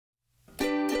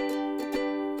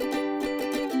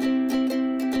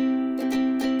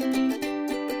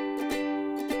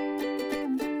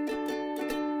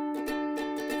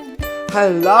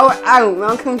Hello and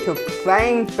welcome to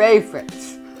Playing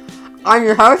Favorites. I'm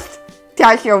your host,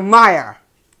 Dashiell Meier.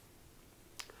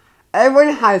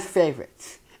 Everyone has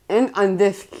favorites, and on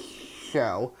this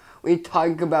show, we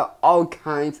talk about all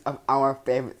kinds of our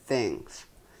favorite things.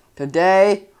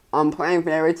 Today, on Playing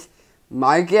Favorites,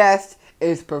 my guest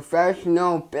is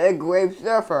professional big wave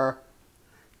surfer,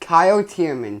 Kyle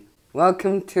Thiermann.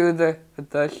 Welcome to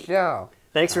the show.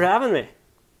 Thanks for having me.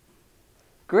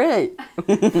 Great.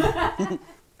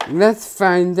 Let's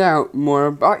find out more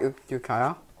about you,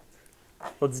 Kyle.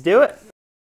 Let's do it.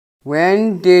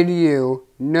 When did you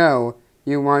know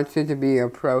you wanted to be a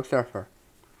pro surfer?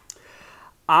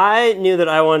 I knew that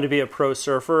I wanted to be a pro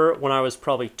surfer when I was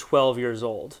probably 12 years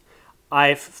old.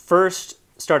 I first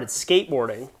started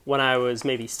skateboarding when I was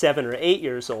maybe 7 or 8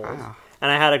 years old. Wow.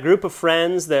 And I had a group of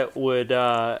friends that would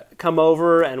come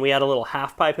over, and we had a little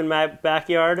half pipe in my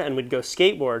backyard, and we'd go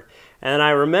skateboard. And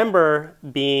I remember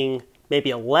being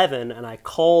maybe 11, and I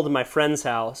called my friend's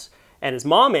house, and his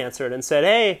mom answered and said,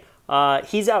 hey,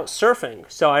 he's out surfing.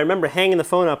 So I remember hanging the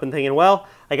phone up and thinking, well,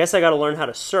 I guess I got to learn how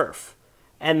to surf.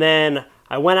 And then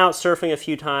I went out surfing a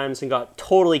few times and got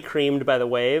totally creamed by the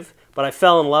wave, but I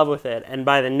fell in love with it. And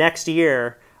by the next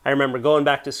year, I remember going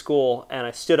back to school, and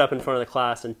I stood up in front of the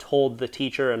class and told the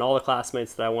teacher and all the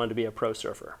classmates that I wanted to be a pro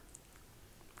surfer.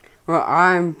 Well,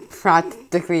 I'm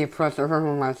practically a pro surfer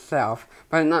myself,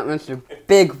 but not much a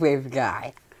big wave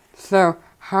guy. So,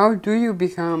 how do you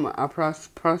become a pro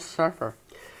surfer?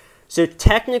 So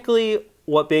technically,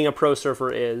 what being a pro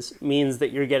surfer means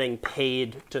that you're getting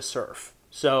paid to surf.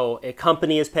 So a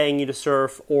company is paying you to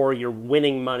surf, or you're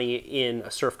winning money in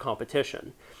a surf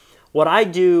competition. What I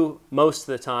do most of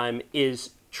the time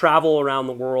is travel around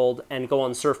the world and go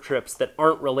on surf trips that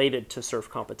aren't related to surf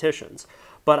competitions.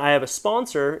 But I have a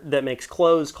sponsor that makes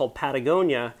clothes called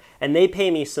Patagonia, and they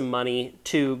pay me some money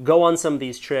to go on some of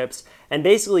these trips and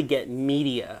basically get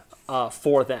media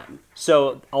for them.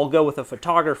 So I'll go with a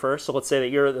photographer. So let's say that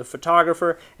you're the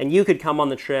photographer and you could come on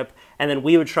the trip, and then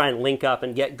we would try and link up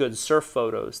and get good surf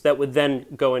photos that would then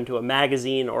go into a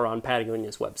magazine or on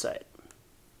Patagonia's website.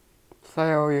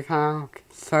 So you're kind of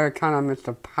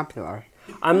Mr. Popular.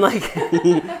 I'm like,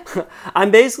 I'm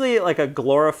basically like a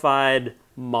glorified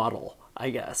model, I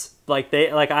guess.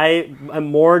 I'm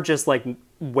more just like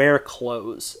wear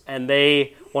clothes, and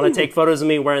they want to take photos of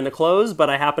me wearing the clothes, but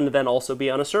I happen to then also be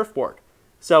on a surfboard.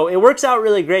 So it works out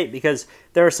really great because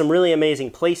there are some really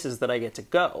amazing places that I get to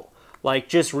go. Like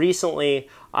just recently,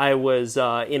 I was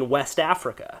in West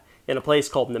Africa in a place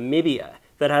called Namibia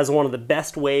that has one of the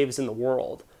best waves in the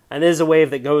world. And this is a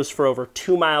wave that goes for over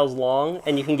 2 miles long,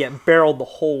 and you can get barreled the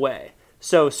whole way.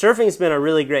 So surfing's been a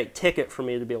really great ticket for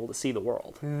me to be able to see the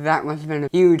world. That must have been a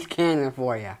huge cannon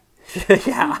for you.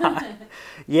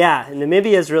 Yeah,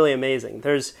 Namibia is really amazing.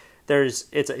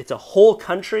 It's a whole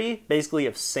country basically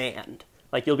of sand.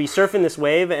 Like you'll be surfing this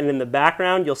wave, and in the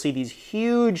background you'll see these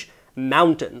huge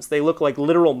mountains. They look like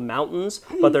literal mountains,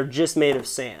 but they're just made of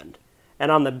sand. And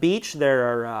on the beach,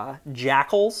 there are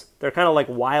jackals. They're kind of like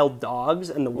wild dogs,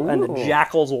 and the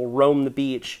jackals will roam the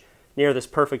beach near this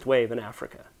perfect wave in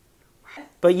Africa.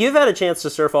 But you've had a chance to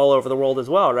surf all over the world as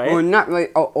well, right? Well, not really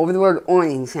over the world,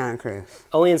 only in Santa Cruz.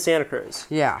 Only in Santa Cruz.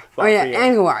 Yeah. Well,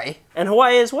 and Hawaii. And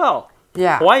Hawaii as well.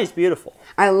 Yeah. Hawaii's beautiful.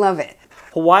 I love it.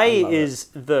 Hawaii is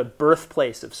the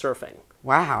birthplace of surfing.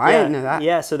 Wow, I didn't know that.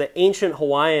 Yeah, so the ancient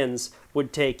Hawaiians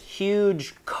would take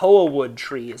huge koa wood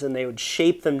trees and they would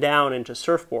shape them down into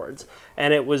surfboards.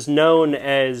 And it was known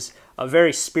as a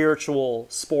very spiritual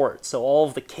sport. So all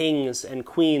of the kings and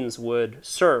queens would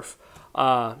surf.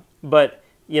 But,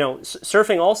 you know,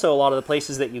 surfing also, a lot of the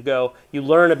places that you go, you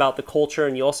learn about the culture,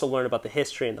 and you also learn about the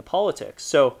history and the politics.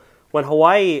 So when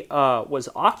Hawaii was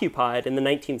occupied in the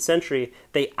 19th century,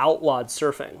 they outlawed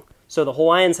surfing. So the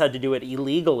Hawaiians had to do it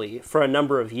illegally for a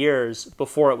number of years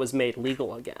before it was made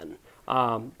legal again.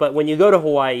 But when you go to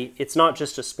Hawaii, it's not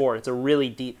just a sport. It's a really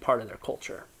deep part of their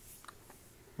culture.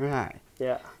 Right.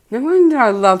 Yeah. No wonder I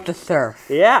love to surf.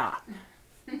 Yeah.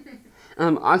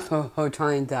 I'm also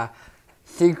trying to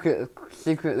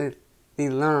secretly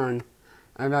learn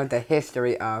about the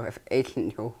history of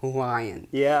ancient Hawaiians.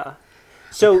 Yeah.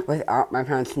 So without my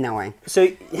parents knowing. So,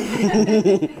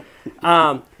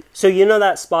 so you know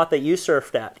that spot that you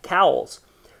surfed at, Cowles?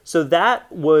 So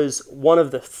that was one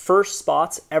of the first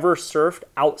spots ever surfed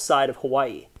outside of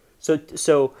Hawaii.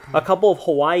 So a couple of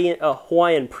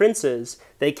Hawaiian princes,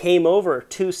 they came over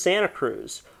to Santa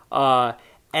Cruz,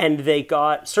 and they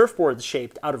got surfboards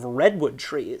shaped out of redwood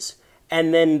trees.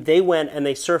 And then they went and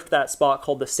they surfed that spot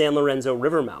called the San Lorenzo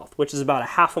River Mouth, which is about a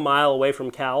half a mile away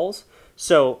from Cowles.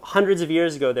 So hundreds of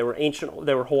years ago, there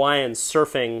were Hawaiians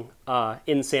surfing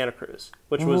in Santa Cruz,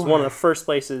 which was one of the first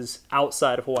places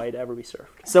outside of Hawaii to ever be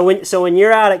surfed. So when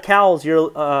you're out at Cal's, you're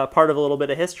part of a little bit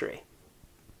of history.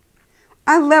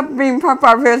 I love being part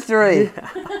of history.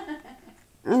 Yeah.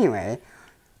 Anyway,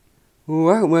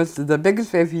 what was the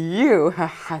biggest wave you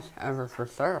have ever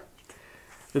surfed?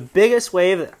 The biggest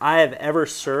wave that I have ever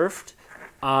surfed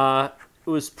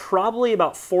was probably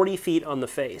about 40 feet on the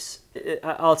face.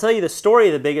 I'll tell you the story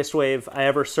of the biggest wave I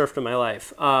ever surfed in my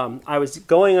life. I was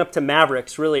going up to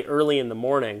Mavericks really early in the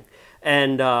morning,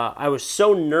 and I was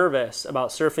so nervous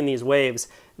about surfing these waves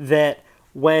that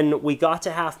when we got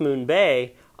to Half Moon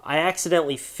Bay, I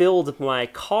accidentally filled my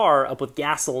car up with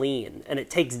gasoline, and it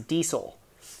takes diesel,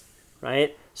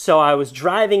 right? So I was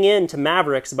driving into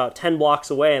Mavericks about 10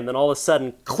 blocks away, and then all of a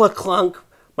sudden, click clunk,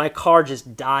 my car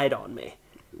just died on me,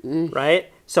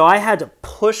 right? So I had to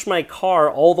push my car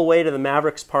all the way to the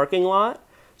Mavericks parking lot.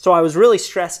 So I was really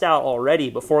stressed out already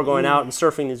before going out and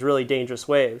surfing these really dangerous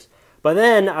waves. But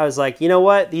then I was like, you know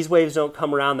what? These waves don't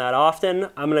come around that often.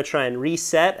 I'm going to try and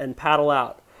reset and paddle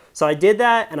out. So I did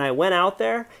that, and I went out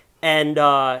there, and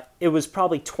it was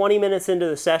probably 20 minutes into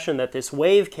the session that this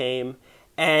wave came.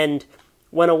 And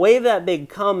when a wave that big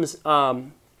comes,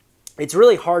 it's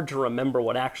really hard to remember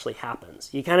what actually happens.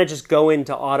 You kind of just go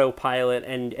into autopilot,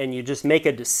 and you just make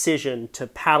a decision to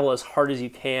paddle as hard as you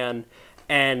can,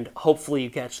 and hopefully you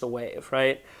catch the wave,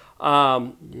 right?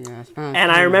 And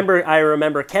I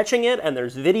remember catching it, and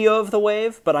there's video of the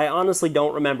wave, but I honestly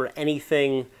don't remember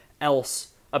anything else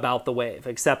about the wave,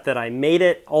 except that I made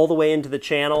it all the way into the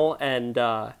channel, and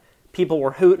people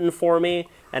were hooting for me,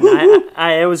 and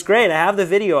it was great. I have the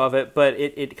video of it, but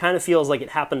it kind of feels like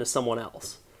it happened to someone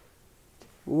else.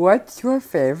 What's your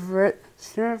favorite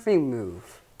surfing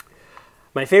move?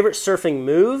 My favorite surfing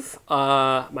move?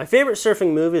 My favorite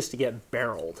surfing move is to get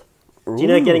barreled. Do you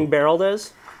know what getting barreled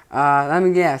is? Let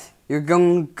me guess. You're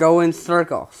going to go in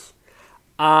circles.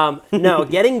 No,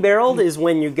 getting barreled is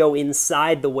when you go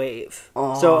inside the wave.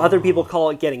 So other people call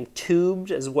it getting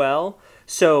tubed as well.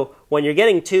 So when you're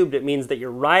getting tubed, it means that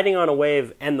you're riding on a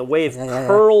wave and the wave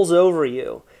curls over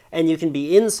you, and you can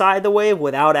be inside the wave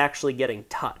without actually getting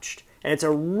touched. And it's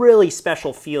a really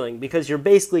special feeling because you're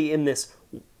basically in this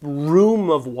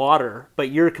room of water, but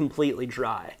you're completely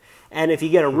dry. And if you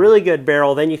get a really good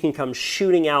barrel, then you can come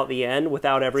shooting out the end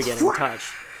without ever getting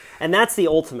touched. And that's the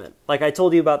ultimate. Like I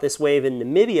told you about this wave in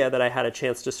Namibia that I had a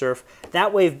chance to surf.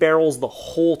 That wave barrels the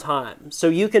whole time. So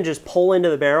you can just pull into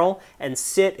the barrel and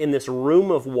sit in this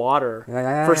room of water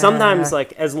for sometimes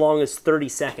like as long as 30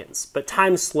 seconds. But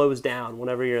time slows down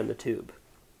whenever you're in the tube.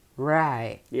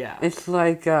 Right. Yeah. It's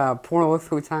like a portal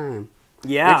through time.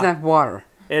 Yeah. It's not water.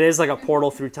 It is like a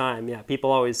portal through time. Yeah. People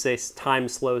always say time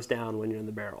slows down when you're in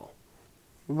the barrel.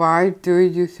 Why do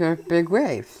you surf big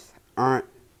waves? Aren't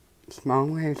small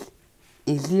waves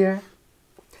easier?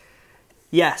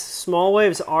 Yes, small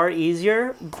waves are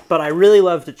easier, but I really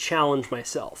love to challenge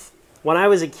myself. When I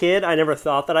was a kid, I never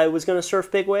thought that I was going to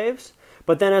surf big waves,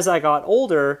 but then as I got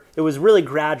older, it was really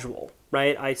gradual,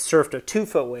 right? I surfed a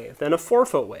 2-foot wave, then a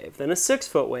 4-foot wave, then a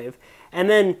 6-foot wave, and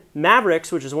then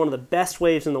Mavericks, which is one of the best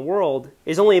waves in the world,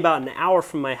 is only about an hour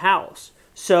from my house.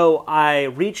 So I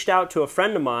reached out to a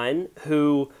friend of mine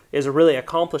who is a really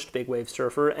accomplished big wave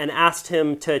surfer and asked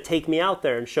him to take me out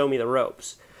there and show me the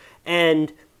ropes.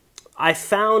 And I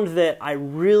found that I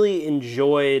really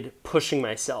enjoyed pushing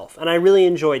myself, and I really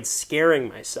enjoyed scaring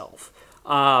myself.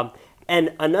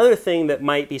 And another thing that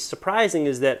might be surprising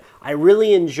is that I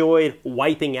really enjoyed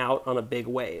wiping out on a big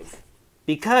wave.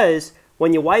 Because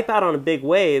when you wipe out on a big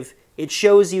wave, it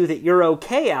shows you that you're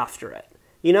okay after it.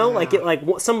 You know, like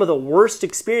some of the worst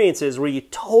experiences where you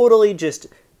totally just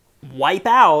wipe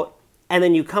out and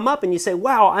then you come up and you say,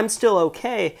 wow, I'm still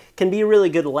okay, can be a really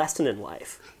good lesson in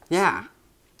life. Yeah.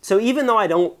 So even though I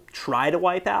don't try to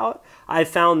wipe out, I've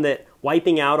found that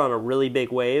wiping out on a really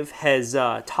big wave has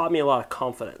taught me a lot of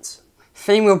confidence.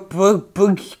 Same with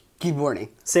boogie boarding.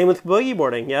 Same with boogie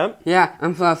boarding, yeah. Yeah,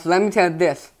 so let me tell you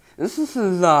this. This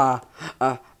is a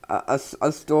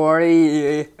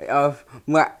story of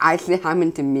what actually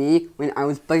happened to me when I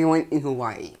was boogie boarding in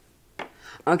Hawaii.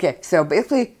 Okay, so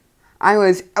basically, I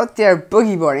was out there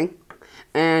boogie boarding,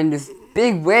 and this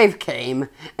big wave came,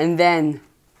 and then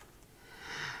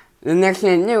the next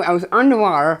thing I knew, I was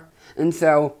underwater, and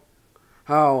so,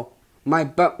 my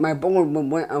board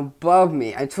went above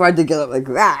me. I tried to get up like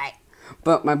that,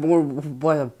 but my board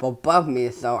was above me,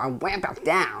 so I went back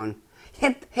down.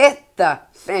 Hit the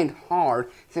sand hard,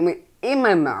 so it went in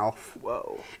my mouth.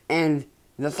 Whoa. And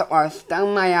the water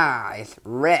stung my eyes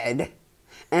red.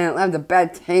 and it left a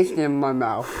bad taste in my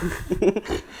mouth.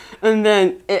 And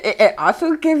then it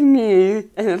also gave me,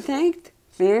 and I think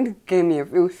sand gave me a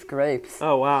few scrapes.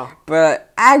 Oh, wow.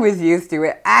 But I was used to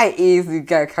it. I easily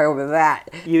got over that.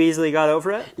 You easily got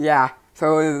over it? Yeah.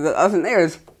 So the lesson there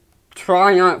is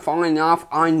try not falling off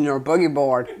on your boogie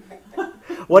board.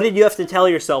 What did you have to tell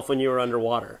yourself when you were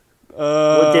underwater?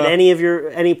 Did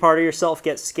any part of yourself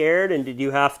get scared, and did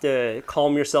you have to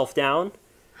calm yourself down?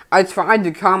 I tried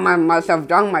to calm myself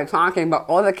down by talking, but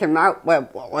all that came out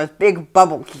was big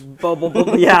bubbles.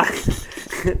 Bubble, yeah.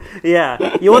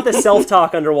 Yeah. You want the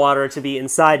self-talk underwater to be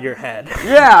inside your head.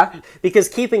 Yeah. Because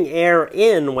keeping air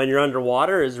in when you're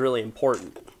underwater is really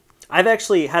important. I've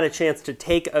actually had a chance to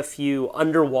take a few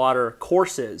underwater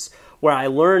courses where I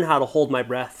learn how to hold my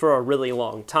breath for a really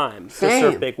long time to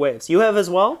surf big waves. You have as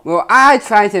well? Well, I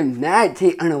try to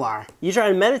meditate underwater. You try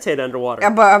to meditate underwater? Yeah,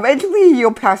 but eventually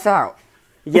you'll pass out.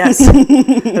 Yes.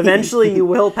 Eventually you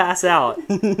will pass out.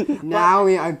 Now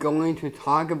we are going to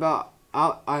talk about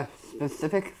a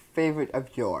specific favorite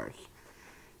of yours.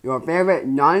 Your favorite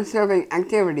non-surfing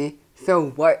activity,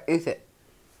 so what is it?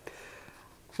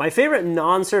 My favorite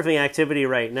non-surfing activity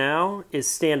right now is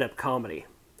stand-up comedy.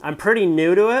 I'm pretty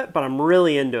new to it, but I'm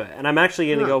really into it. And I'm actually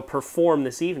going to go perform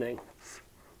this evening.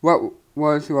 What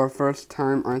was your first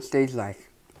time on stage like?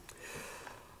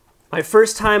 My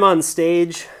first time on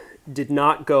stage did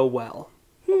not go well.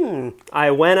 I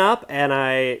went up and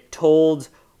I told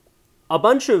a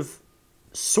bunch of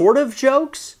sort of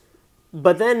jokes,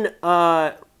 but then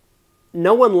no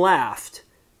one laughed.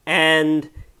 And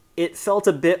it felt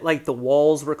a bit like the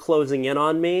walls were closing in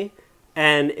on me.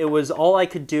 And it was all I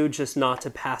could do just not to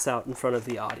pass out in front of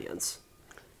the audience.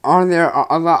 Are there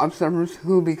a lot of surfers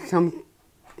who become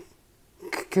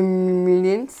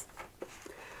comedians?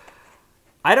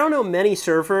 I don't know many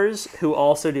surfers who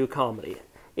also do comedy.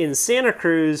 In Santa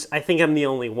Cruz, I think I'm the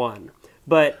only one.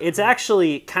 But it's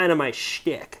actually kind of my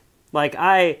shtick. Like,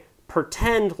 I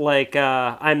pretend like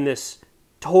I'm this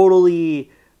totally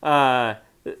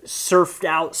surfed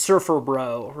out surfer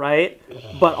bro, right?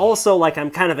 But also like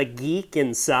I'm kind of a geek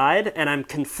inside, and I'm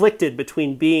conflicted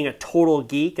between being a total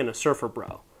geek and a surfer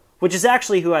bro, which is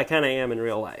actually who I kind of am in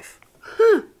real life.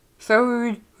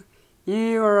 So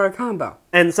you are a combo.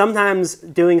 And sometimes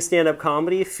doing stand-up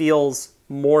comedy feels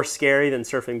more scary than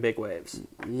surfing big waves.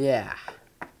 Yeah.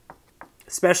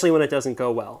 Especially when it doesn't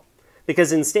go well.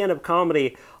 Because in stand-up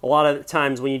comedy, a lot of the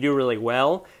times when you do really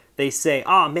well, they say,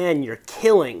 "Oh man, you're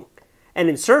killing." And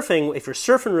in surfing, if you're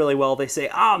surfing really well, they say,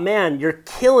 "Oh man, you're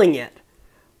killing it."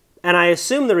 And I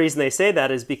assume the reason they say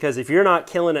that is because if you're not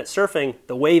killing it surfing,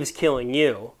 the wave's killing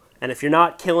you. And if you're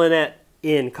not killing it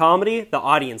in comedy, the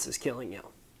audience is killing you.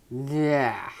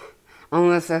 Yeah.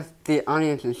 Unless if the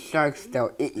audience is sharks,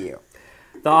 they'll eat you.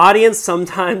 The audience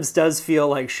sometimes does feel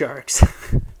like sharks.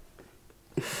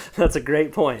 That's a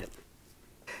great point.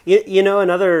 You know,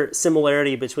 another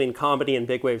similarity between comedy and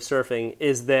big wave surfing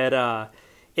is that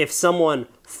if someone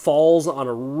falls on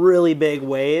a really big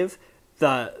wave,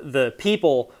 the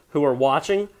people who are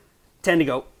watching tend to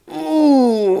go,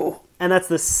 "Ooh!" And that's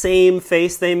the same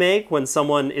face they make when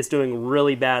someone is doing a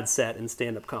really bad set in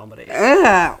stand-up comedy.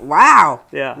 Wow.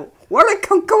 Yeah. What a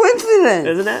coincidence.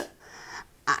 Isn't it?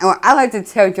 I like to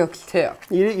tell jokes too.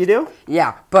 You do?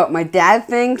 Yeah, but my dad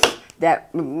thinks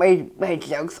that my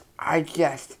jokes are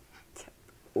just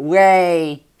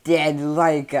way dead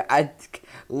like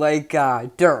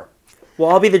dirt. Well,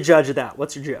 I'll be the judge of that.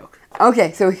 What's your joke?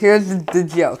 Okay, so here's the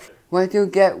joke. What do you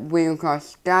get when you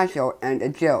cross Dashiell and a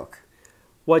joke?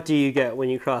 What do you get when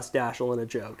you cross Dashiell and a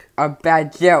joke? A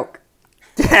bad joke.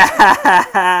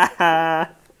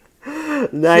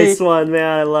 Nice one,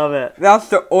 man. I love it. That's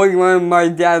the only one my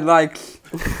dad likes.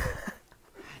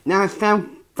 Now it's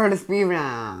time for the speed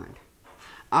round.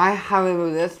 I have a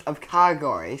list of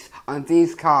categories on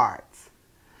these cards.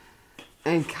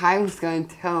 And Kyle's going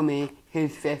to tell me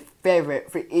his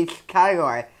favorite for each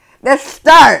category. Let's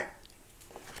start!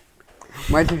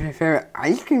 What's your favorite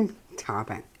ice cream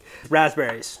topping?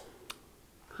 Raspberries.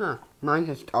 Huh. Mine's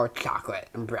just all chocolate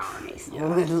and brownies. Yeah.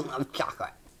 I love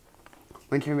chocolate.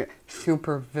 What's your favorite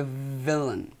super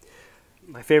villain?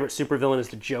 My favorite supervillain is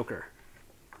the Joker.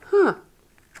 Huh.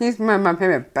 He's my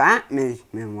favorite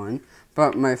Batman one,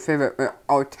 but my favorite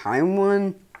all-time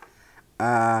one,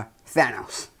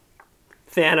 Thanos.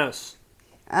 Thanos.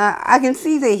 I can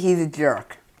see that he's a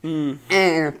jerk. And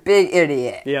a big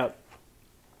idiot. Yep.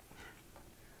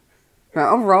 But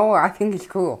overall, I think he's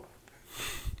cool.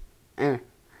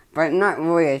 But not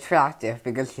really attractive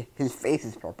because his face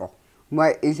is purple.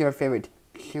 What is your favorite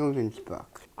children's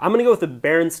book? I'm going to go with the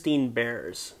Berenstain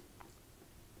Bears.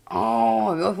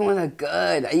 Oh, those ones are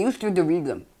good. I used to read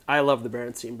them. I love the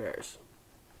Berenstain Bears.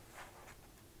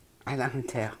 I love them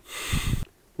too.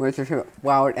 What's your favorite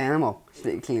wild animal?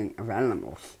 Speaking of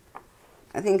animals,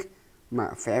 I think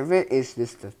my favorite is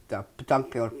just the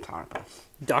duck-billed platypus.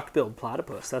 Duck-billed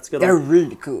platypus. That's a good. They're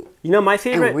really cool. You know, my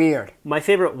favorite. And weird. My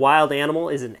favorite wild animal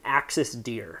is an axis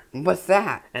deer. What's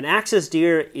that? An axis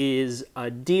deer is a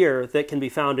deer that can be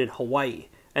found in Hawaii,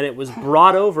 and it was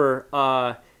brought over.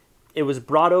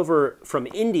 From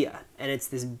India, and it's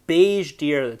this beige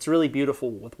deer that's really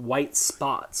beautiful with white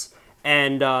spots.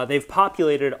 And they've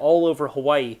populated all over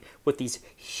Hawaii with these.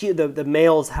 The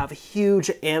males have huge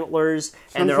antlers,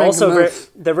 and they're also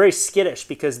very skittish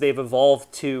because they've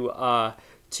evolved to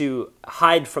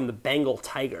hide from the Bengal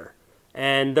tiger.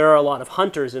 And there are a lot of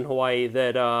hunters in Hawaii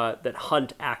that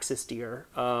hunt axis deer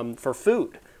for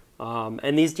food.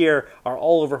 And these deer are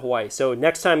all over Hawaii. So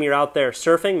next time you're out there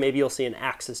surfing, maybe you'll see an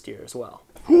axis deer as well.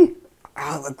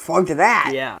 I look forward to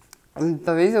that. Yeah. And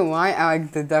the reason why I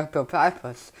like the duck-billed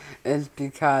platypus is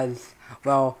because,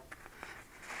 well,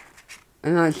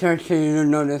 I'm not sure if you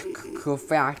know this cool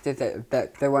fact is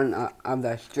that they're one of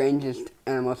the strangest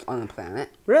animals on the planet.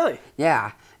 Really?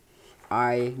 Yeah.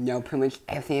 I know pretty much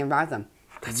everything about them.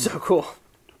 That's so cool.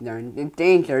 They're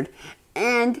endangered,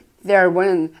 and they're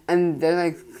like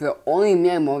the only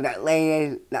mammal that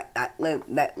lay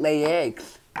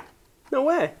eggs. No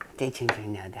way. Did you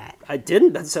know that? I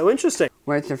didn't. That's so interesting.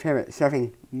 What's your favorite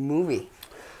surfing movie?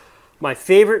 My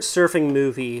favorite surfing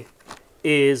movie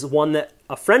is one that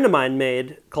a friend of mine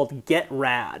made called Get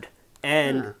Rad.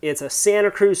 And it's a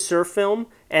Santa Cruz surf film,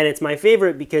 and it's my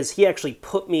favorite because he actually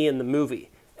put me in the movie.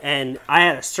 And I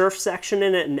had a surf section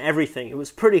in it and everything. It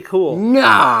was pretty cool.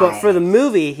 Nice. But for the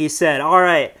movie, he said, all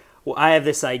right, well, I have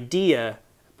this idea.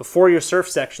 Before your surf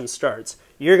section starts,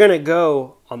 you're going to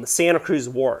go on the Santa Cruz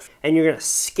wharf, and you're going to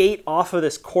skate off of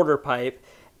this quarter pipe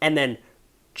and then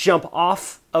jump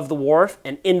off of the wharf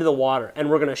and into the water.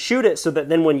 And we're going to shoot it so that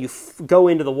then when you go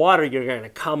into the water, you're going to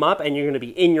come up and you're going to be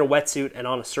in your wetsuit and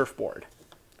on a surfboard.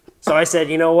 So I said,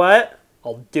 you know what?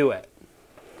 I'll do it.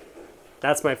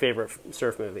 That's my favorite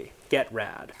surf movie. Get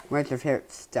Rad. What's your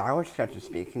favorite Star Wars character,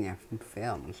 speaking of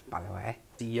films, by the way?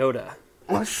 Yoda.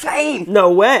 Oh, same!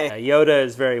 No way! Yoda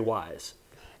is very wise.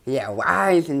 Yeah,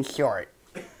 wise and short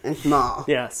and small.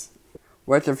 Yes.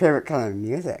 What's your favorite kind of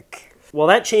music? Well,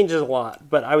 that changes a lot,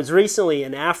 but I was recently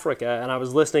in Africa, and I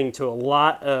was listening to a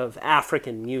lot of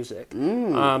African music.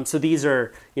 So these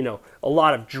are, a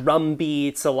lot of drum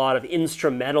beats, a lot of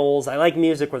instrumentals. I like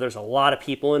music where there's a lot of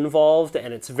people involved,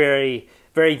 and it's very,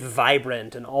 very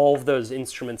vibrant, and all of those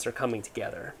instruments are coming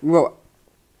together. Well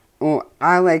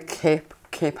I like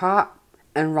K-pop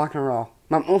and rock and roll.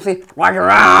 But mostly rock and roll!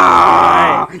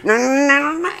 Right.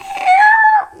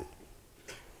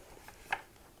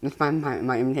 That's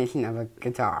my imitation of a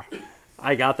guitar.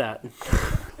 I got that.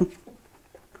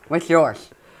 What's yours?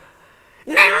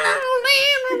 Pretty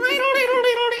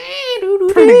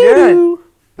good.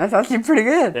 That's actually pretty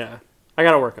good. Yeah. I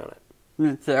gotta work on it.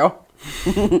 Me too.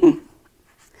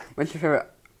 What's your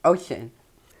favorite ocean?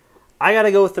 I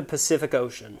gotta go with the Pacific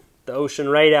Ocean. The ocean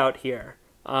right out here.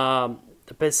 The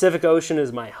Pacific Ocean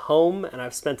is my home, and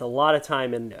I've spent a lot of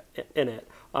time in it.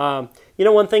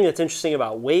 One thing that's interesting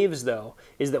about waves, though,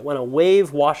 is that when a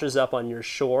wave washes up on your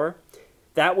shore,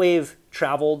 that wave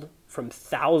traveled from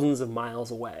thousands of miles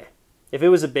away, if it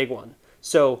was a big one.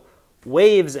 So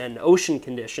waves and ocean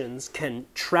conditions can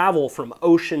travel from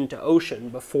ocean to ocean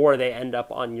before they end up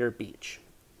on your beach.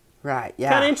 Right,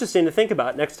 yeah. Kind of interesting to think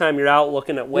about. Next time you're out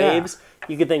looking at waves,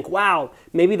 you could think, wow,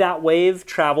 maybe that wave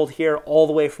traveled here all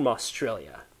the way from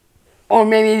Australia. Or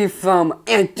maybe from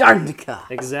Antarctica.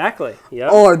 Exactly,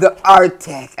 yep. Or the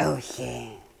Arctic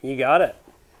Ocean. You got it.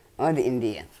 Or the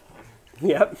Indian.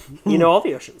 Yep, you know all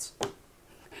the oceans.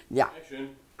 Yeah.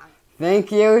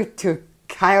 Thank you to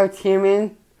Kyle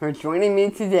Thiermann for joining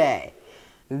me today.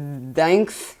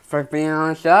 Thanks for being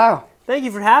on the show. Thank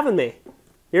you for having me.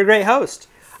 You're a great host.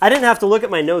 I didn't have to look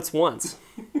at my notes once.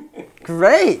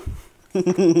 Great!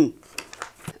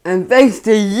 And thanks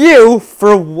to you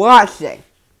for watching.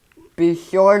 Be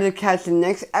sure to catch the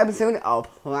next episode of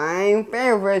Playing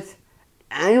Favorites.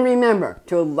 And remember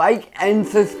to like and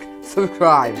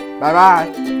subscribe.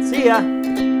 Bye-bye. See ya.